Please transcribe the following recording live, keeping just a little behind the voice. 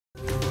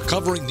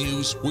covering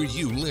news where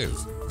you live.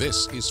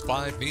 This is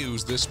 5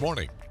 News This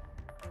Morning.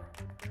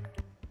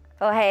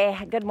 Oh,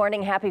 hey, good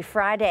morning. Happy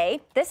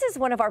Friday. This is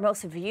one of our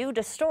most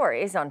viewed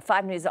stories on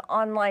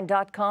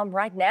 5newsonline.com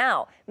right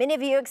now. Many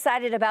of you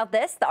excited about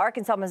this. The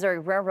Arkansas-Missouri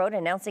Railroad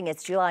announcing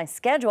its July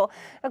schedule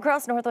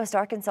across northwest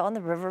Arkansas and the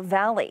River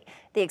Valley.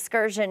 The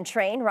excursion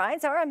train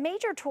rides are a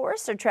major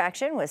tourist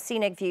attraction with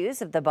scenic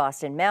views of the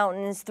Boston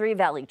Mountains, Three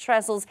Valley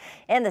Trestles,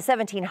 and the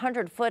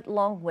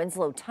 1,700-foot-long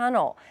Winslow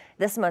Tunnel.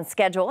 This month's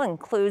schedule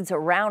includes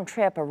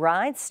round-trip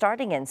rides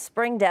starting in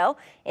Springdale,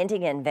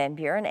 ending in Van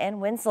Buren and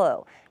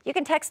Winslow. You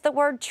can text the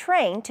word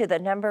train to the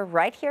number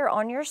right here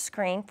on your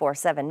screen,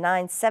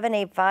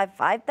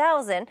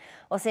 479-785-5000.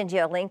 We'll send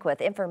you a link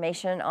with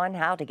information on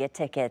how to get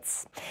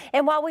tickets.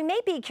 And while we may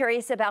be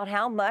curious about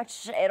how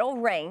much it'll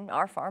rain,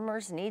 our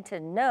farmers need to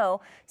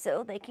know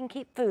so they can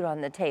keep food on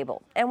the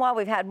table. And while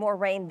we've had more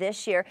rain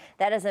this year,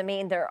 that doesn't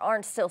mean there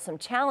aren't still some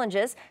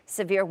challenges.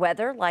 Severe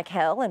weather like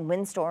hail and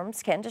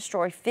windstorms can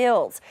destroy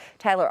fields.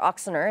 Tyler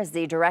Oxener is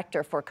the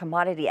director for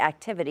commodity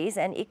activities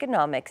and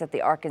economics at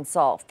the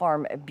Arkansas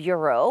Farm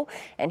Bureau,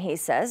 and he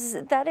says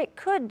that it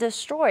could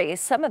destroy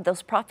some of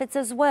those profits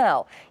as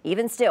well.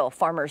 Even still,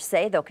 farmers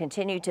say they'll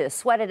continue to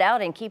sweat it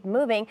out and keep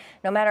moving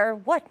no matter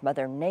what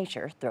Mother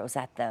Nature throws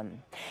at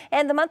them.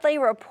 And the monthly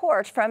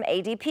report from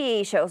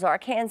ADP shows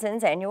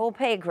Arkansans' annual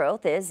pay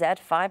growth is at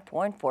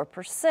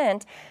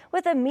 5.4%,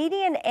 with a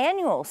median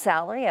annual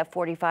salary of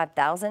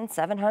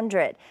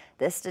 $45,700.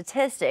 This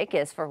statistic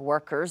is for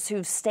workers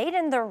who've stayed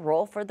in their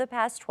role for the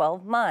past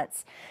 12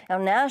 months. Now,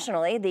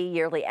 nationally, the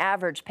yearly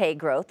average pay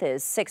growth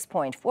is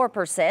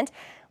 6.4%,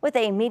 with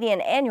a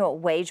median annual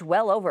wage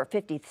well over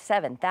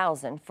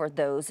 $57,000 for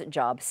those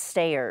job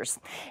stayers.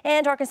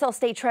 And Arkansas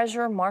State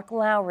Treasurer Mark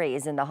Lowry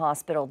is in the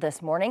hospital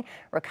this morning,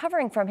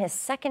 recovering from his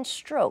second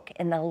stroke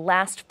in the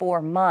last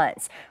 4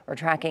 months. We're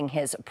tracking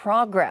his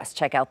progress.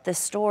 Check out this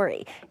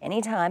story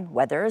anytime,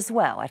 weather as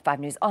well, at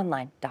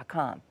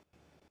 5newsonline.com.